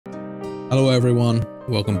Hello everyone,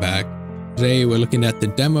 welcome back. Today we're looking at the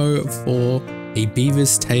demo for A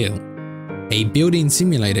Beaver's Tale, a building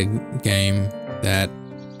simulator game that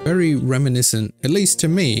very reminiscent, at least to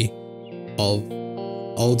me, of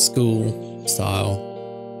old school style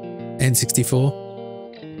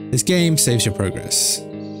N64. This game saves your progress.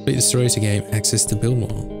 Complete the story to gain access to build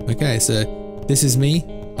more. Okay, so this is me.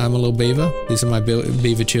 I'm a little beaver. These are my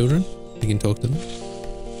beaver children. You can talk to them.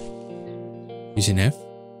 Using F.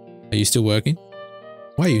 Are you still working?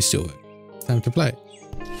 Why are you still working? It's time to play.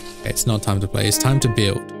 Okay, it's not time to play. It's time to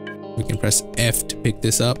build. We can press F to pick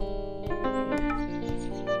this up.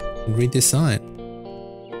 And read this sign.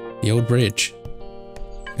 The old bridge.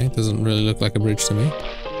 Okay, it doesn't really look like a bridge to me.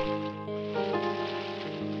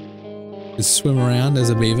 Just swim around as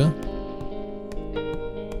a beaver.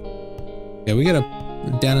 Yeah, we got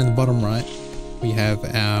a down in the bottom right. We have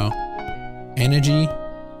our energy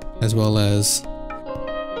as well as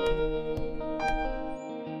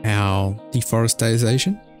our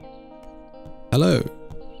deforestation. Hello,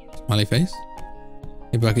 smiley face.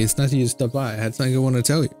 Hey Bucky, it's nice of you to stop by. I had something I want to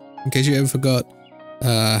tell you. In case you ever forgot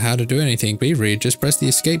how to do anything, Beaver, just press the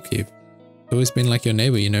escape key. It's always been like your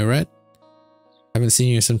neighbor, you know, right? Haven't seen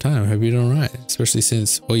you in some time. Hope you're doing alright. Especially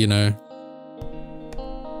since, well, you know,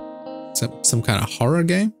 some kind of horror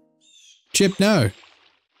game? Chip, no.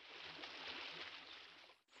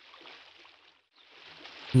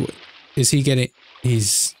 Is he getting...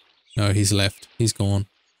 No, he's left. He's gone.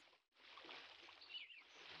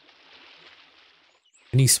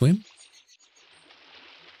 Can he swim?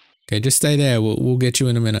 Okay, just stay there. We'll get you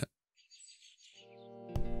in a minute.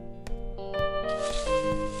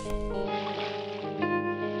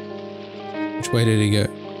 Which way did he go?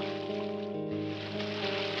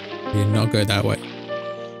 He did not go that way.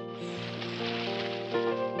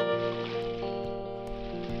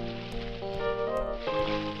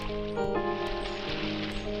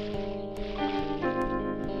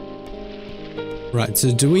 Right,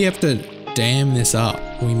 so do we have to dam this up?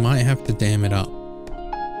 We might have to dam it up.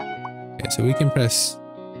 Okay, so we can press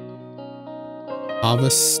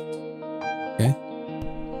harvest. Okay.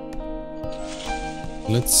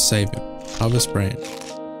 Let's save it. Harvest branch.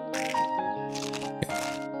 Okay.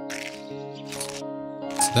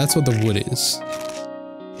 So that's what the wood is.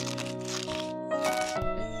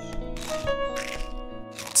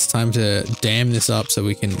 It's time to dam this up so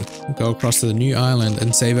we can go across to the new island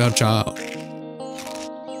and save our child.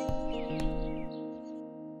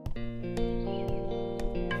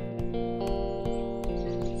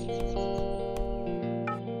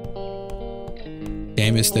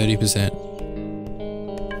 Game is 30%.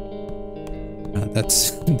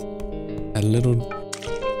 That's a little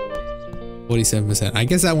 47%. I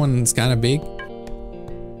guess that one's kind of big.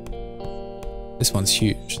 This one's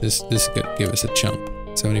huge. This could give us a chunk.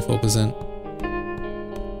 74%.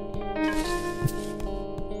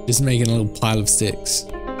 Just making a little pile of sticks.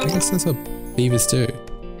 I guess that's what beavers do.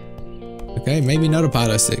 Okay, maybe not a pile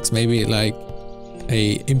of sticks. Maybe like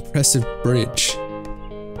a impressive bridge.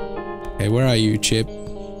 Okay, where are you, Chip?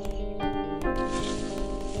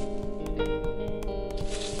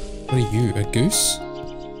 What are you, a goose?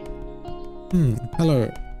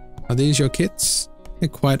 Hello. Are these your kits? They're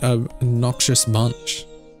quite a noxious bunch.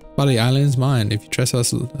 But the island's mine. If you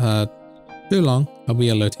trespass too long, I'll be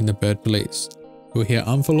alerting the bird police. You're here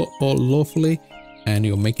unlawfully and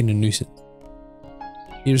you're making a nuisance.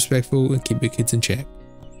 Be respectful and keep your kids in check.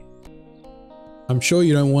 I'm sure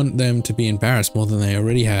you don't want them to be embarrassed more than they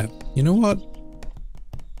already have. You know what?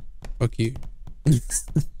 Fuck you.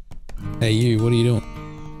 Hey you, what are you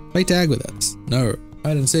doing? Play tag with us. No,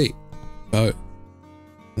 hide and seek. Oh.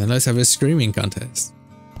 Then let's have a screaming contest.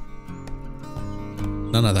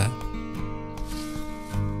 None of that.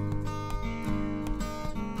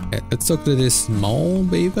 Okay, let's talk to this mole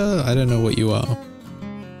beaver. I don't know what you are.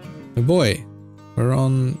 Oh boy, we're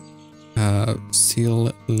on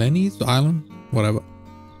Seal Lenny's island. Whatever.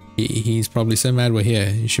 He's probably so mad we're here.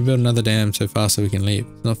 You should build another dam so fast so we can leave.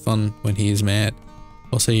 It's not fun when he is mad.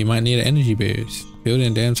 Also, you might need an energy boost. Building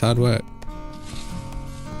a dam's hard work.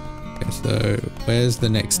 Okay, so where's the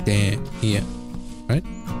next dam? Here, right?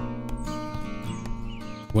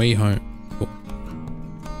 Way home. Cool.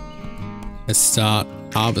 Let's start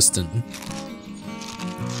harvesting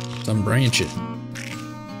some branches.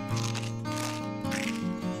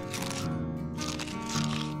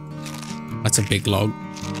 That's a big log.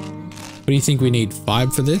 What do you think we need?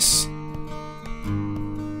 5 for this?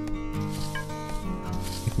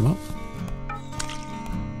 Pick them up.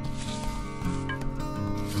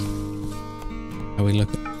 How we look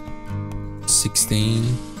at 16,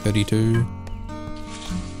 32.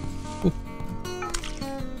 Ooh.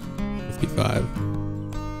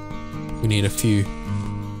 55. We need a few.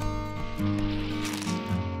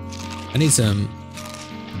 I need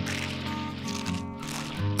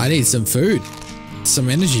some food. Some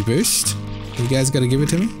energy boost. You guys gotta give it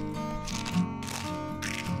to me.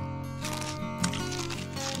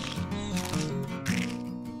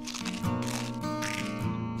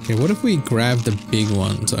 Okay, what if we grab the big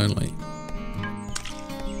ones only?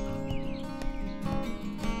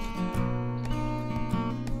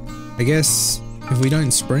 I guess if we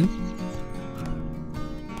don't sprint,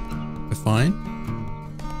 we're fine.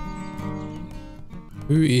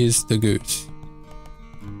 Who is the goose?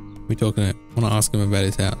 We talking to? Want to ask him about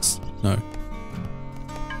his house? No.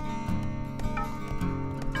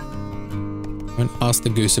 Don't ask the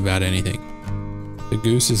goose about anything. The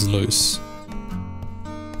goose is loose.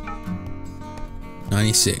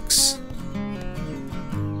 96.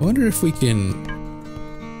 I wonder if we can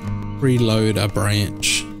reload a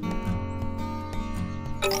branch.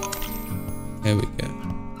 There we go.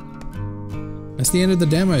 That's the end of the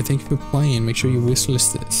demo. Thank you for playing. Make sure you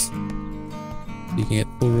wishlist this. You can get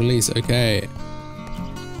full release. Okay.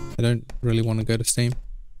 I don't really want to go to Steam.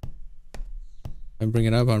 Don't bring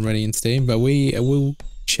it up. I'm ready in Steam. But we will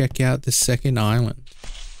check out the second island.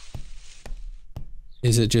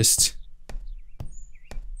 Is it just...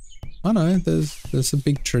 Oh no, there's a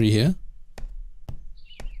big tree here.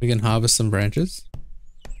 We can harvest some branches.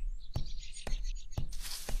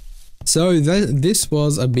 So this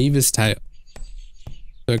was a beaver's tale.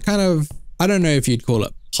 So kind of, I don't know if you'd call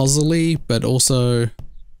it puzzly, but also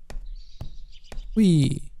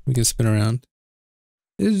we can spin around.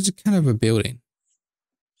 It's kind of a building.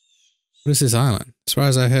 What is this island? As far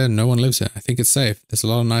as I heard, no one lives here. I think it's safe. There's a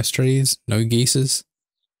lot of nice trees, no geeses.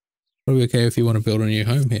 Probably okay if you want to build a new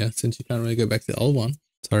home here, since you can't really go back to the old one.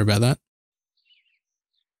 Sorry about that.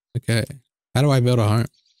 Okay, how do I build a home?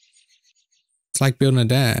 It's like building a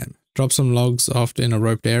dam. Drop some logs off in a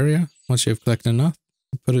roped area. Once you've collected enough,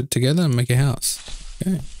 put it together and make a house.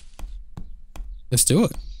 Okay, let's do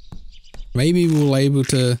it. Maybe we'll able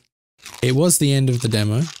to... It was the end of the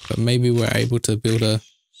demo, but maybe we're able to build a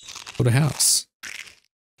house.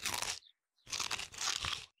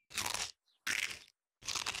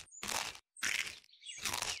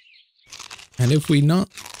 And if we not,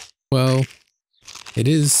 well, it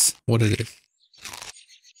is what it is.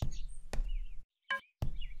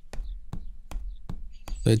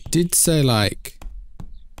 So it did say like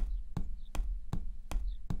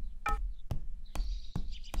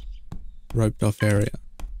roped off area.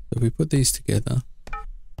 So if we put these together,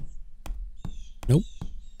 nope.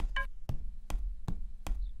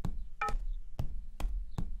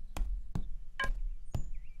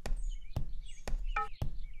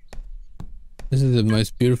 This is the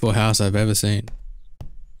most beautiful house I've ever seen.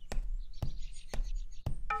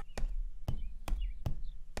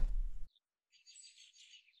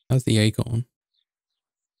 How's the acorn?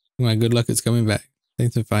 My good luck, it's coming back.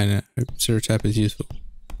 Thanks for finding it. Hope search app is useful.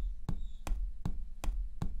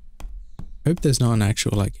 Hope there's not an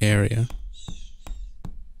actual like area.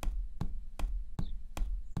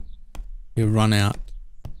 You run out.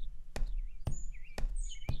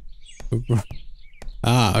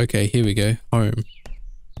 Ah, okay, here we go. Home.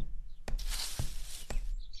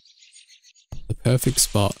 The perfect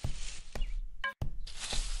spot.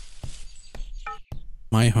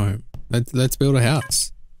 My home. Let's build a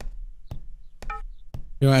house.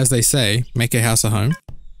 You know, as they say, make a house a home.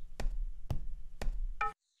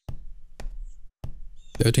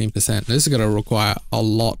 13%. This is going to require a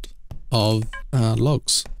lot of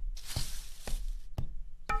logs.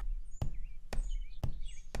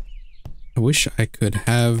 I wish I could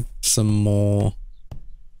have some more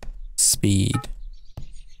speed.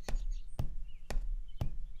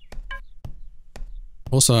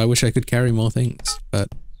 Also, I wish I could carry more things, but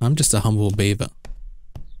I'm just a humble beaver.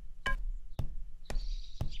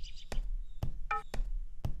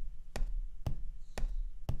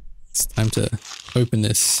 It's time to open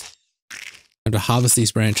this. Time to harvest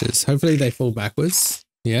these branches. Hopefully they fall backwards.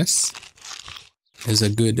 Yes. There's a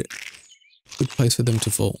good place for them to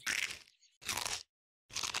fall.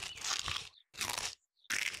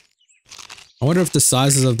 I wonder if the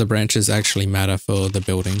sizes of the branches actually matter for the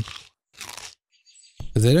building.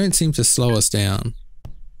 Because they don't seem to slow us down.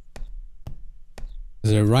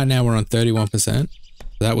 So right now we're on 31%.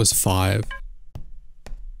 That was 5.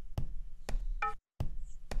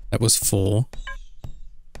 That was 4.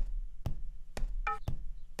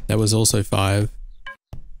 That was also 5.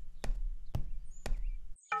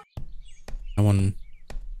 That one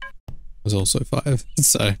was also 5.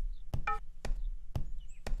 So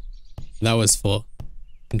that was 4.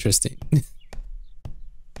 Interesting.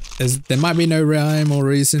 There might be no rhyme or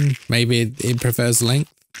reason. Maybe it prefers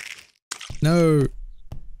length. No.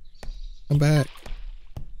 Come back.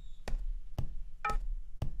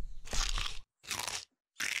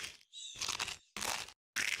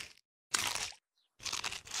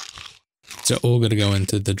 So all gotta go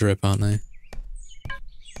into the drip, aren't they?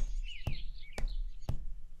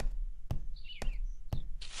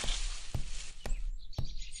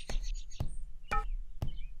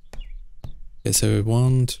 Okay, so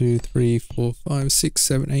 1, 2, 3, 4, 5, 6,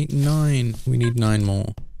 7, 8, 9. We need 9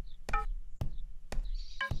 more.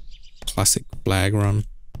 Classic flag run.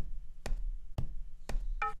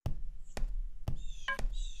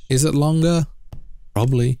 Is it longer?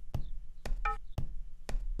 Probably.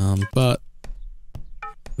 But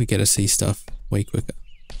we get to see stuff way quicker.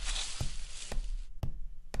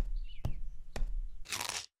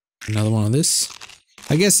 Another one of this.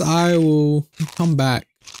 I guess I will come back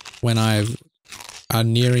when I'm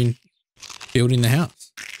nearing building the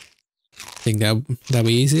house. I think that'll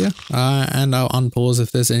be easier. And I'll unpause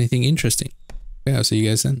if there's anything interesting. Okay, I'll see you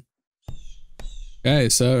guys then. Okay,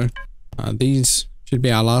 so these should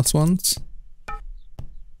be our last ones.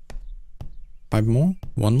 5 more?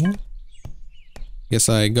 1 more? Guess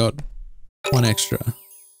I got 1 extra.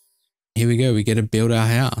 Here we go, we get to build our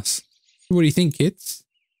house. What do you think, kids?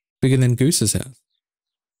 Bigger than Goose's house.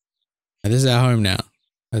 Now, this is our home now.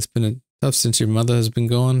 It's been tough since your mother has been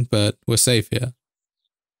gone, but we're safe here.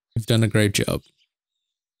 You've done a great job. I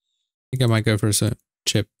think I might go for a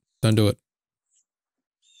chip. Don't do it.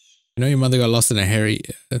 You know your mother got lost in a heavy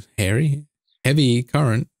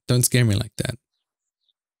current. Don't scare me like that.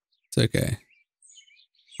 It's okay.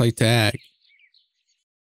 Play tag.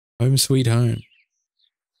 Home sweet home.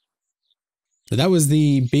 So that was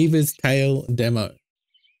the Beaver's Tail demo.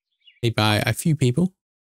 Made by a few people.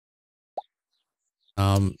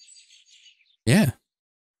 Yeah.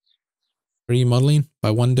 3D modeling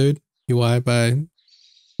by 1 dude. UI by,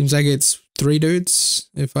 seems like it's 3 dudes,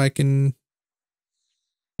 if I can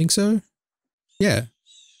think so. Yeah.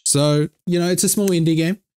 So, you know, it's a small indie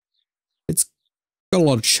game. It's got a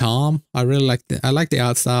lot of charm. I really like I like the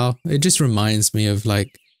art style. It just reminds me of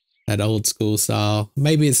like that old school style.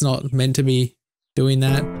 Maybe it's not meant to be doing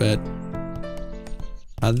that, but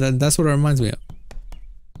that's what it reminds me of.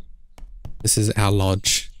 This is our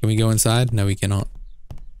lodge. Can we go inside? No, we cannot.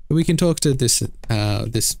 But we can talk to this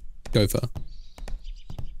this gopher.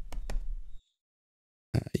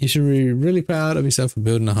 You should be really proud of yourself for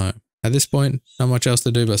building a home. At this point, not much else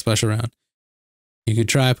to do but splash around. You could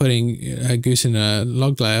try putting a goose in a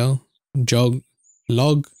log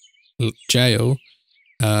jail.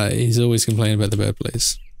 He's always complaining about the bird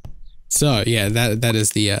place. So yeah, that is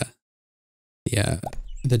the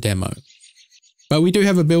demo. But we do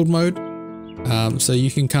have a build mode. So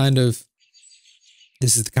you can kind of,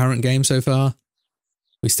 this is the current game so far.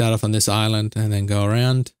 We start off on this island and then go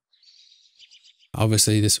around.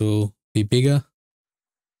 Obviously this will be bigger.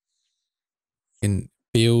 We can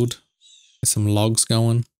build some logs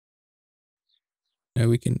going. You know,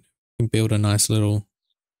 we can build a nice little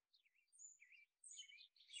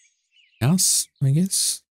house, I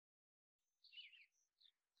guess.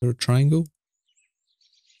 Little triangle.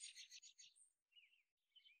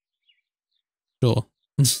 Sure.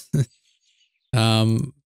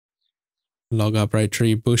 Log upright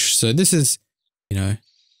tree bush. So this is, you know,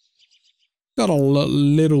 got a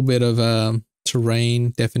little bit of terrain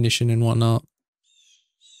definition and whatnot.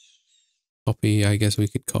 Copy, I guess we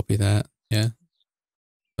could copy that. Yeah.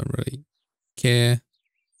 Don't really care.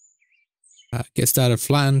 Get started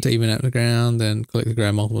flatten to even out the ground, then click the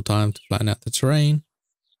ground multiple times to flatten out the terrain.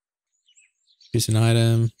 Choose an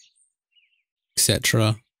item,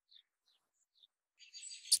 etc.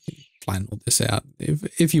 Flatten all this out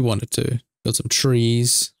if you wanted to. Build some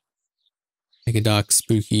trees. Make a dark,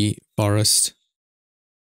 spooky forest.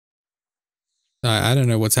 I don't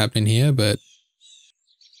know what's happening here, but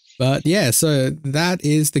yeah, so that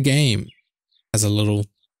is the game. Has a little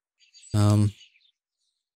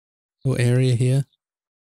little area here.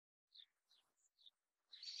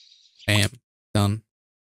 Bam, done.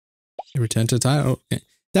 Return to the title. Okay.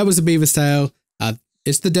 That was the Beaver's Tail.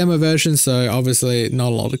 It's the demo version, so obviously not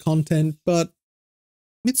a lot of content, but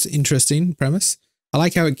it's interesting premise. I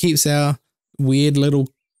like how it keeps our weird little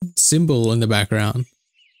symbol in the background.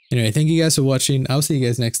 Anyway, thank you guys for watching. I'll see you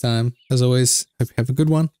guys next time. As always, hope you have a good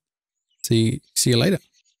one. See you later.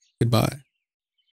 Goodbye.